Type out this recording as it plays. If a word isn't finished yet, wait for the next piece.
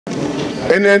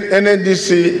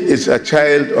NDDC is a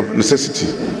child of necessity.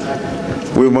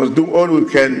 We must do all we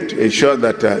can to ensure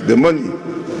that the money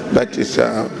that is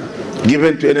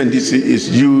given to NDDC is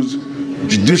used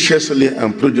judiciously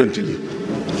and prudently.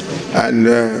 And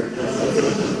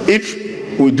if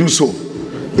we do so,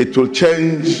 it will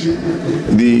change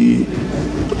the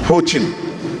fortune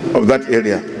of that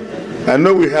area. I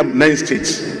know we have 9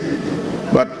 states,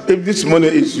 but if this money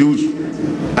is used,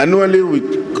 annually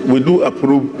we do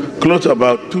approve close to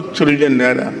about 2 trillion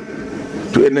naira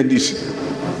to NDDC.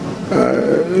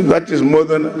 That is more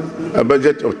than a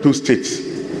budget of 2 states.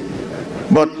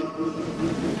 But,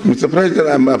 Mr. President,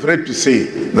 I'm afraid to say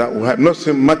that we have not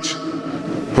seen much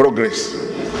progress,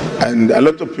 and a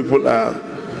lot of people are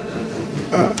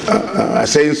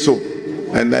saying so.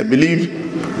 And I believe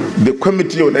the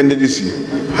committee of NDDC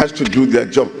has to do their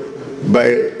job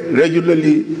by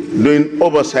regularly doing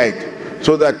oversight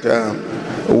so that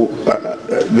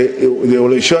they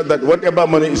will ensure that whatever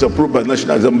money is approved by the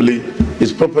National Assembly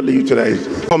is properly utilized.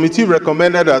 The committee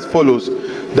recommended as follows: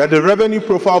 that the revenue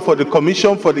profile for the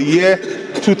Commission for the year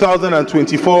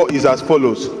 2024 is as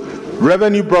follows.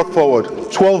 Revenue brought forward,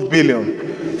 12 billion.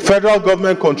 Federal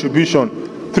government contribution,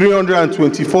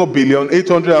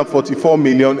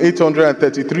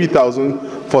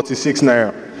 324,844,833,046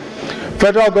 naira.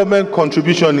 Federal government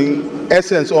contribution in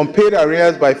essence unpaid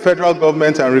arrears by federal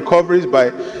government and recoveries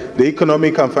by the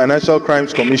Economic and Financial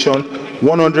Crimes Commission,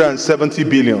 170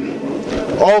 billion.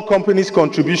 All companies'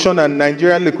 contribution and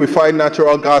Nigerian Liquefied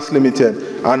Natural Gas Limited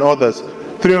and others,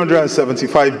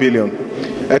 375 billion.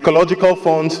 Ecological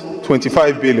funds,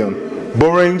 25 billion.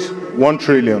 Borrowings, 1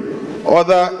 trillion.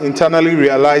 Other internally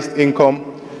realized income,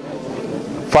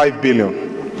 5 billion.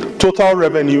 Total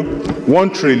revenue,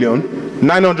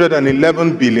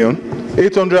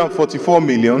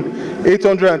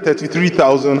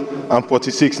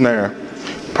 1,911,844,833,046 naira.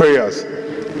 Prayers: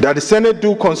 that the Senate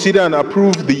do consider and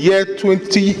approve the year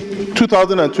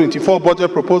 2024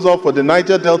 budget proposal for the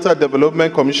Niger Delta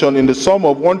Development Commission in the sum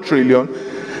of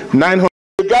 1,900,000,000.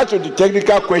 With regard to the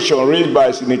technical question raised by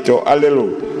Senator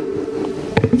Alelo,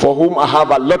 for whom I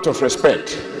have a lot of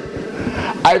respect,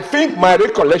 I think my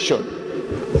recollection,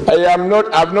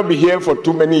 I've not been here for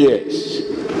too many years,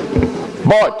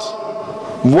 but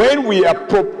when we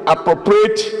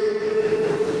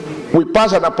we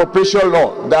pass an appropriation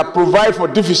law that provides for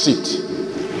deficit,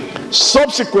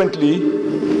 subsequently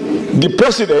the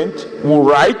President will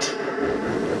write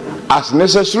as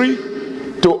necessary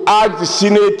to ask the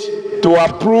Senate to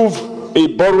approve a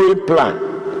borrowing plan,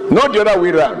 not the other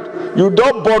way around. You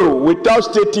don't borrow without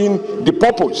stating the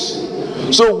purpose.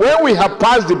 So when we have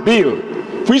passed the bill,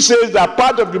 which says that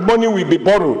part of the money will be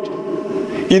borrowed,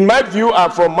 in my view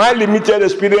and from my limited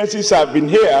experiences I've been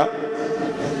here,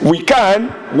 we can,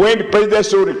 when the President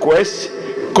so requests,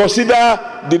 consider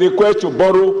the request to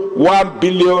borrow 1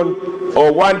 billion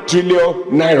or 1 trillion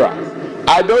naira.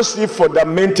 I don't see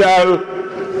fundamental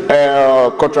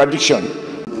contradiction.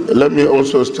 Let me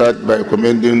also start by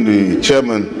commending the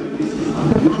chairman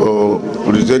for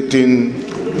presenting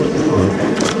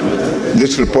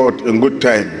this report in good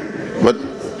time. But,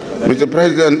 Mr.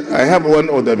 President, I have one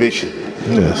observation,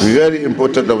 yes. Very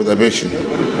important observation.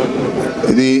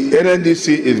 The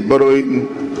NDDC is borrowing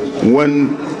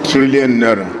 1 trillion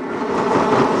naira.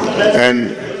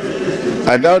 And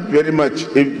I doubt very much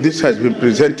if this has been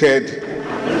presented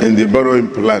in the borrowing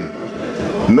plan.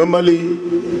 Normally,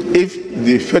 if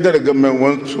the federal government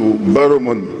wants to borrow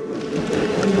money,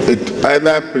 it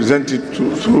either presents it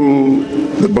through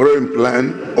the borrowing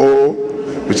plan, or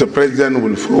Mr. President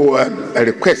will forward a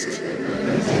request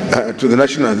to the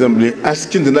National Assembly,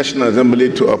 asking the National Assembly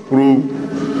to approve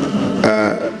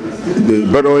the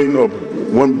borrowing of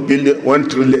 1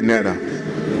 trillion naira.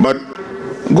 But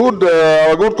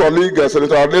our good colleague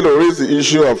Senator Adelo raised the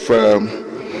issue of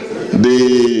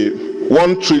the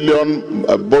 1 trillion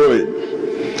borrowing,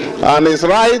 and is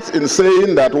right in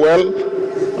saying that, well,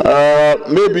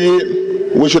 maybe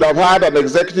we should have had an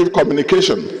executive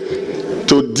communication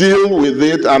to deal with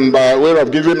it, and by way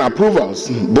of giving approvals,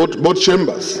 both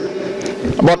chambers.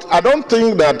 But I don't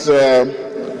think that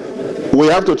we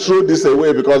have to throw this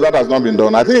away because that has not been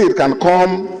done. I think it can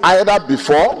come either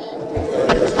before,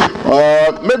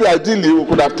 maybe ideally we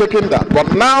could have taken that.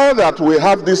 But now that we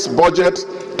have this budget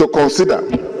to consider,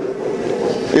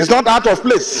 it's not out of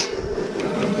place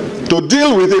to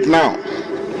deal with it now.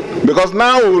 Because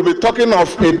now we will be talking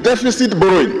of a deficit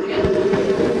borrowing,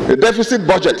 a deficit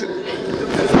budget,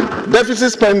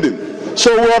 deficit spending.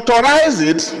 So we authorize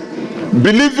it,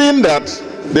 believing that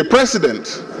the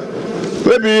President,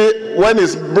 maybe when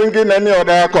he's bringing any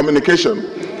other communication,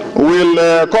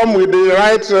 will come with the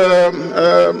right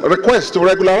request to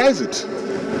regularize it.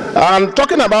 And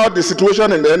talking about the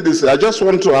situation in the NDC, I just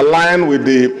want to align with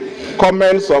the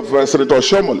comments of Senator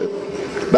Shomole.